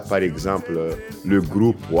 Il y a par exemple le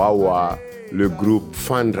groupe Wawa, le groupe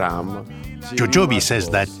Fandram. Jojobi says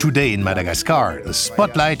that today in Madagascar, the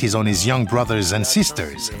spotlight is on his young brothers and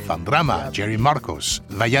sisters, Fandrama, Jerry Marcos,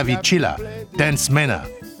 Vayavi Chila, Dance Mena.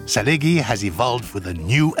 Salegi has evolved with a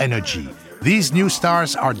new energy. These new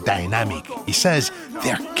stars are dynamic. He says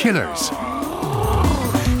they're killers.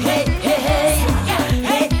 Hey, hey, hey, hey,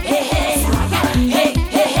 hey, hey, hey,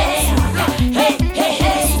 hey, hey, hey,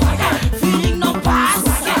 hey, feeling no pass,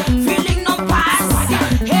 feeling no pass,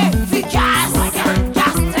 efficace,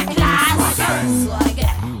 just a class.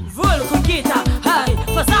 Vou com guitarra, hai,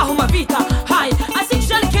 fazer uma vita, hai, assim que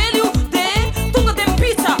já lhe quero ter, tunga tem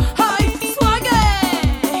pizza, hai, swagger.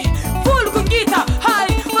 Vou com guitarra, hai,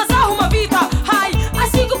 fazer uma vita, hai,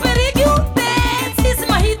 assim que o perigo tem, se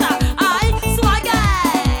marrita, hai.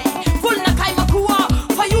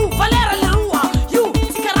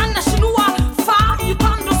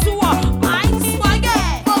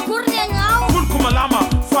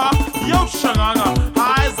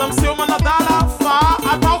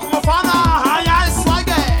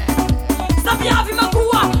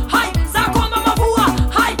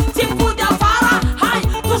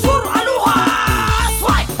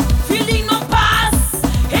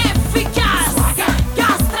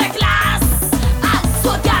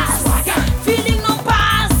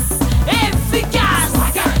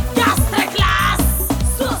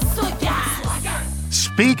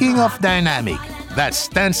 Speaking of dynamic, that's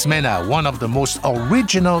Dance Mena, one of the most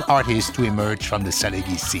original artists to emerge from the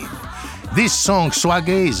Salegi scene. This song,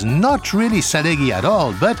 Swage, is not really Salegi at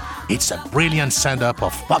all, but it's a brilliant stand-up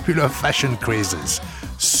of popular fashion crazes.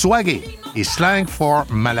 Swage is slang for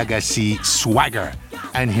Malagasy swagger,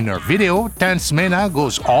 and in her video, Dance Mena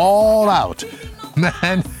goes all out.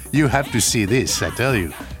 Man, you have to see this, I tell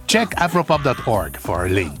you. Check afropop.org for a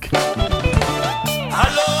link.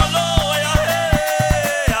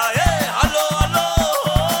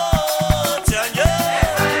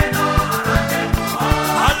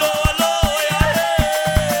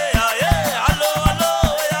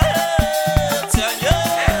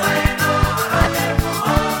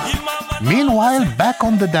 Meanwhile, back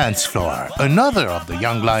on the dance floor, another of the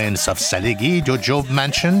young lions of Salegi Jojo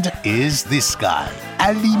mentioned is this guy,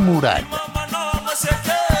 Ali Mourad.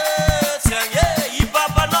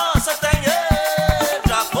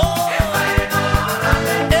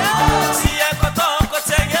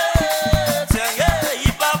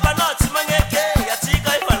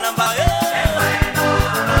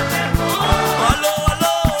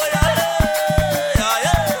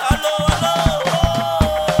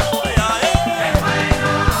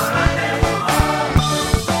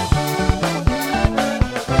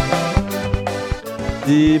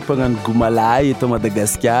 Pagan Gumalai to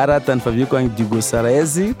Madagascar tan faviko ang Digo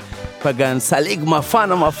Sarezi pagan salig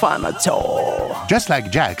mafana cho. Just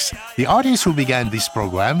like Jax, the artist who began this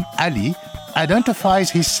program, Ali, identifies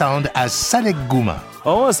his sound as Saleg Guma.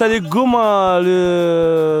 Oh, Saleg Guma,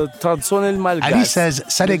 le traditionnel malgache. Ali says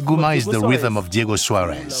Saleg Guma is the rhythm of Diego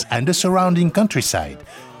Suarez and the surrounding countryside.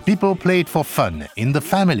 People played for fun in the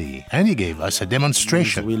family, and he gave us a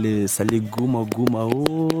demonstration. Ali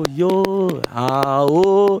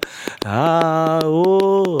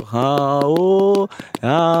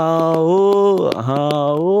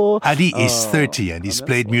is 30 and he's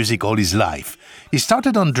played music all his life. He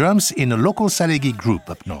started on drums in a local Salegi group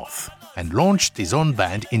up north and launched his own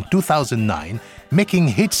band in 2009, making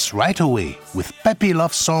hits right away with peppy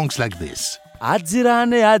love songs like this.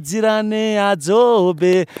 Ajirane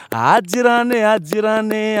ajobe,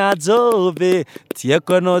 ajirane ajobe,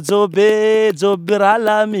 tiakono jobe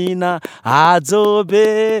ralamina,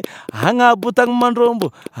 ajobe, hanga butang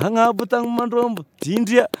mandrombo,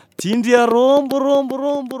 tindria rombo.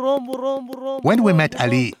 When we met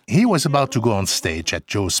Ali, he was about to go on stage at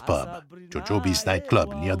Joe's Pub, Jojobi's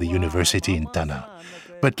nightclub near the university in Tana.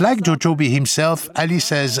 But like Jojobi himself, Ali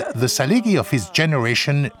says the Salegi of his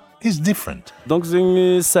generation is different. Donc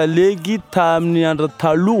Salegi tamni andra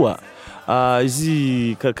taloa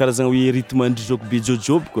izy karazana hoe rythme andrijoko be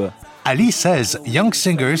jojob quoi. Ali says young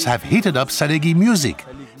singers have heated up Salegi music.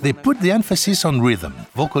 They put the emphasis on rhythm,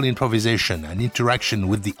 vocal improvisation and interaction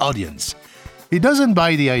with the audience. He doesn't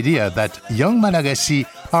buy the idea that young Malagasy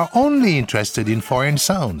are only interested in foreign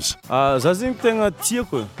sounds. Ali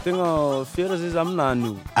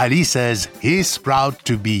says he's proud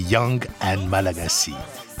to be young and Malagasy.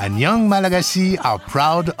 And young Malagasy are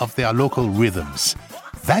proud of their local rhythms.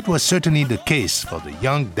 That was certainly the case for the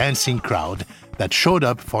young dancing crowd that showed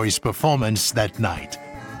up for his performance that night.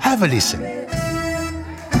 Have a listen.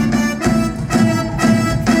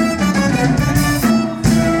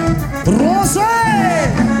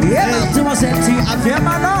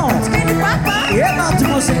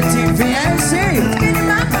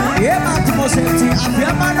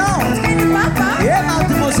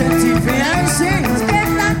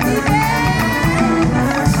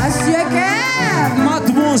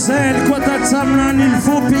 Mademoiselle, quoi t'as de ça, il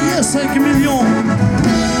faut payer 5 millions.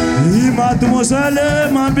 Mademoiselle,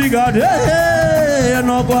 ma brigade,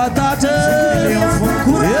 non quoi t'as de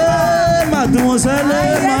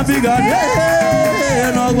Mademoiselle, ma brigade,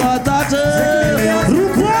 non quoi t'as de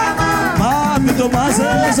ma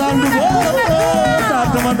mademoiselle, ça nous t'as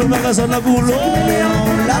demandé ma casa na boulot.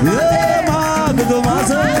 Ma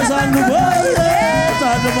mademoiselle, ça nous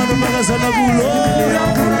t'as demandé ma casa na boulot.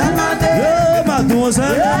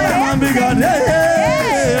 Mademoiselle, ma brigade,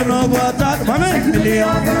 no guata, mami,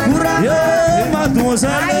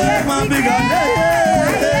 mademoiselle, ma brigade,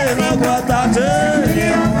 no guata,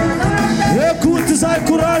 écoute ça,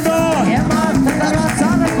 courage.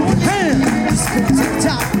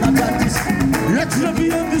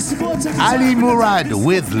 Ali Mourad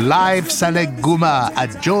with live Saleg Guma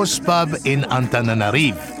at Joe's Pub in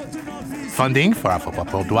Antananarive. Funding for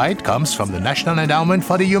Afropop Worldwide comes from the National Endowment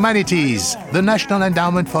for the Humanities, the National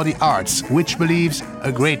Endowment for the Arts, which believes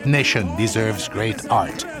a great nation deserves great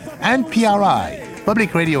art, and PRI,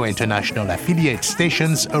 Public Radio International affiliate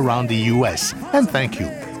stations around the US. And thank you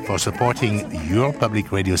for supporting your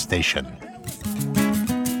public radio station.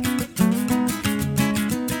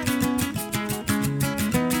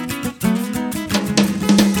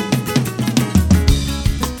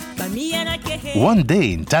 One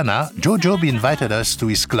day in Tana, Jojob invited us to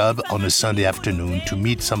his club on a Sunday afternoon to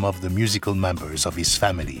meet some of the musical members of his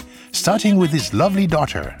family, starting with his lovely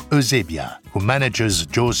daughter, Eusebia, who manages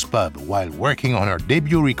Joe's Pub while working on her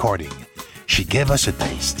debut recording. She gave us a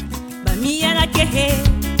taste.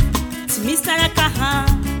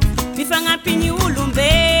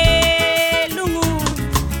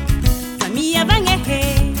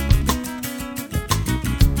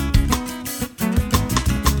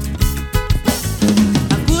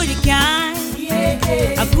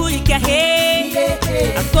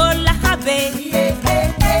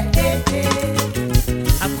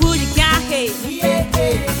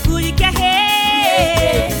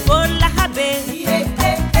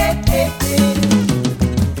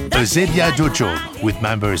 Eusebia Jojob, with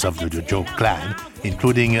members of the Jojob clan,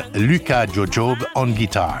 including Luca Jojob on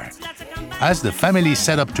guitar. As the family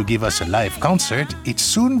set up to give us a live concert, it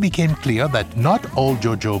soon became clear that not all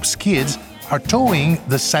Jojob's kids are towing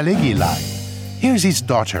the Salegi line. Here's his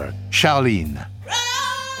daughter, Charlene.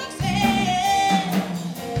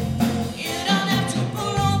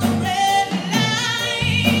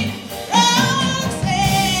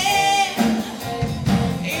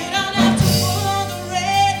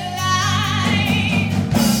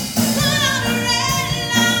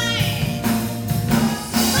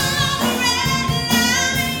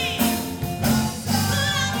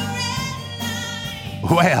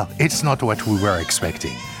 Well, it's not what we were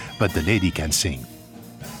expecting, but the lady can sing.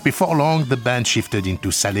 Before long, the band shifted into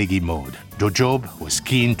Salegi mode. Jojob was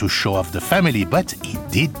keen to show off the family, but he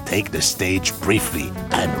did take the stage briefly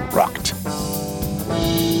and rocked.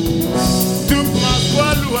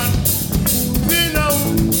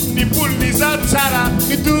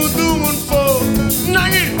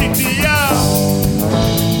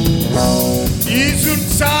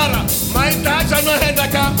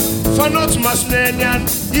 Fanot masnenyan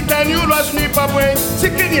itaniulu asni papwe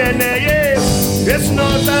sikiniene ye resno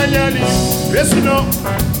tanyali resno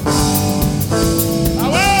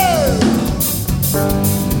awe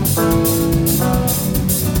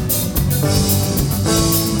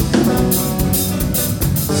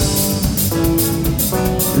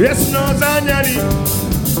resno tanyali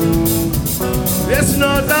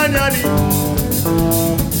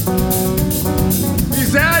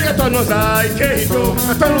Zaya tono zai keito,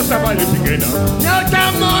 tono sabali pigena.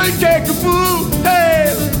 Nyata moi keku,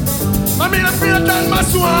 hey. Mami la pila tan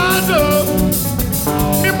masuado.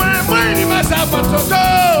 Mi mãe ni masabato.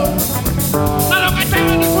 Nalo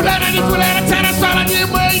katana ni fulana, tara sala ni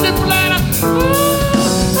mãe ni fulana.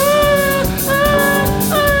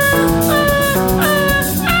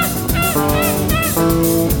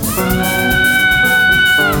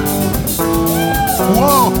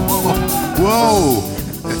 Whoa!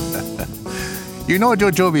 You know,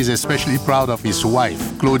 Jojob is especially proud of his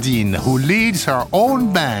wife, Claudine, who leads her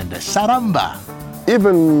own band, Saramba.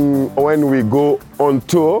 Even when we go on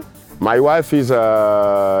tour, my wife is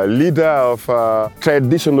a leader of a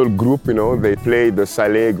traditional group, you know. They play the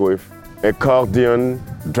saleg with accordion,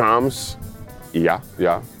 drums. Yeah.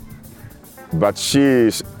 But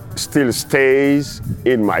she still stays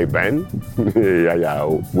in my band. Yeah.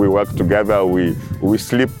 We work together, we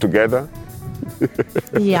sleep together.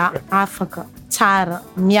 Yeah, Africa. Tsara,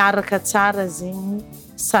 miaraka tsara zegny,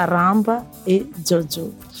 Saramba et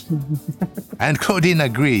Jojob. And Claudine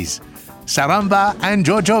agrees. Saramba and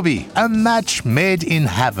Jojobi, a match made in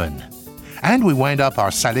heaven. And we wind up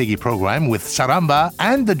our Salegi program with Saramba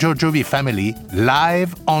and the Jojobi family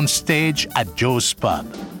live on stage at Joe's Pub.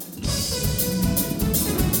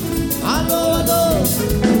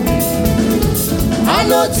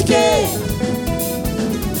 Allo, Tike.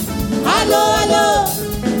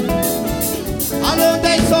 Allo,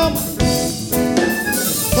 Daysom.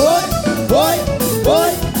 Boy.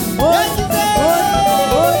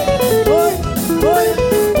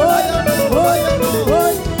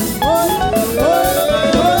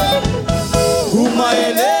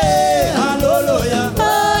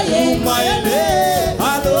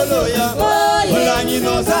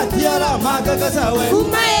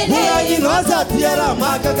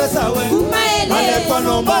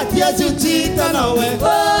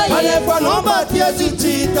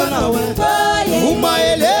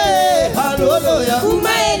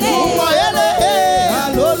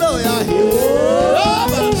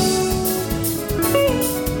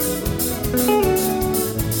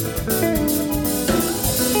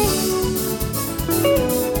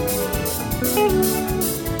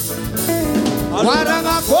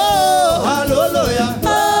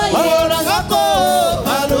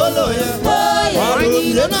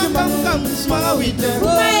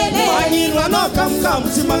 Ila no kam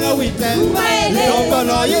si mga wite. Itongo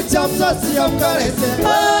no yitam so siyam karese.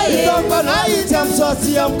 Itongo no yitam so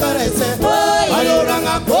siyam karese.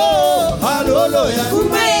 Alorangako, aloloya.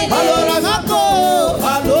 Alorangako,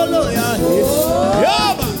 aloloya.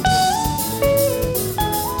 Yaba.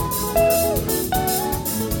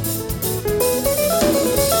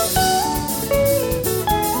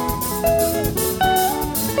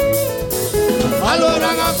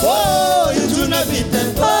 Alorangako, ituna vite.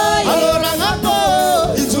 Alorangako,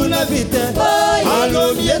 ituna vite.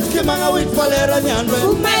 Alo mietke mga wit falera nyandwe.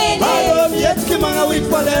 Alo mietke mga wit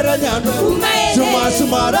falera nyandwe. Chuma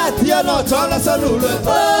sumara tia no tola salule.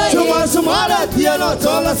 Chuma sumara tia no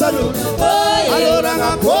tola salule.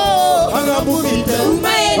 Alorangako, angabu vite.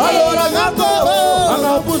 Alorangako,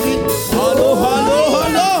 angabu vite. Halo, halo,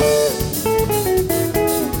 halo.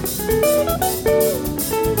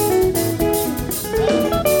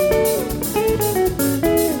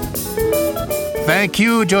 Thank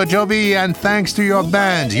you, Jojobi, and thanks to your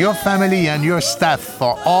band, your family, and your staff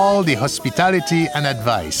for all the hospitality and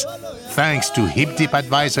advice. Thanks to Hip Deep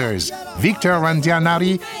advisors Victor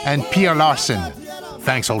Randianari and Pierre Larson.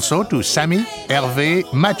 Thanks also to Sammy, Hervé,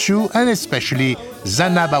 Mathieu, and especially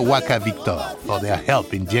Zana Bawaka Victor for their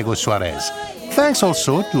help in Diego Suarez. Thanks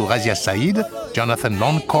also to Razia Said, Jonathan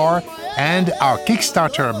Longcore, and our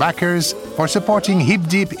Kickstarter backers for supporting Hip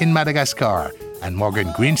Deep in Madagascar, and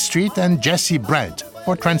Morgan Greenstreet and Jesse Brandt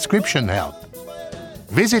for transcription help.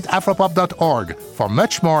 Visit afropop.org for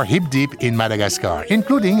much more Hip Deep in Madagascar,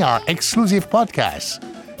 including our exclusive podcasts.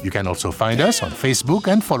 You can also find us on Facebook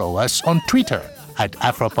and follow us on Twitter at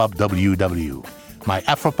AfropopWW. My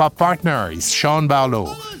Afropop partner is Sean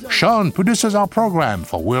Barlow. Sean produces our program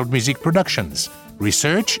for World Music Productions.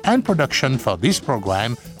 Research and production for this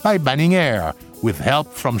program by Banning Air, with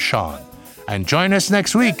help from Sean. And join us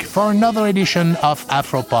next week for another edition of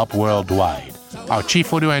Afropop Worldwide. Our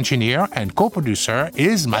chief audio engineer and co-producer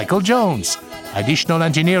is Michael Jones. Additional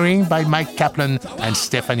engineering by Mike Kaplan and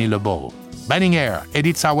Stephanie Lebeau. Banning Air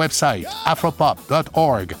edits our website,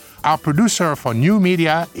 afropop.org. Our producer for new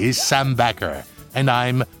media is Sam Backer. And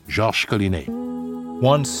I'm Georges Collinet.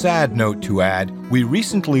 One sad note to add, we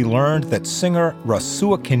recently learned that singer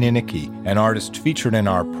Rasua Kininiki, an artist featured in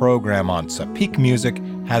our program on Sapik Music,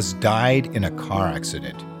 has died in a car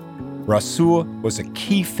accident. Rasua was a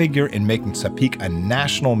key figure in making Sapik a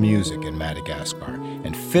national music in Madagascar,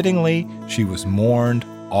 and fittingly, she was mourned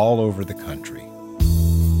all over the country.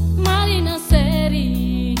 Marina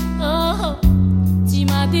Seri, oh,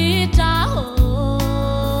 Jimadita, oh.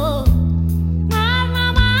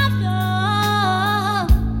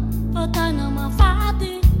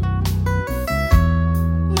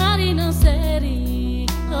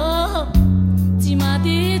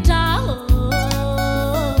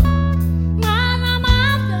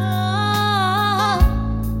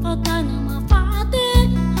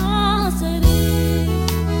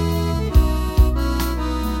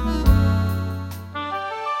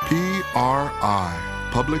 PRI,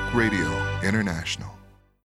 Public Radio International.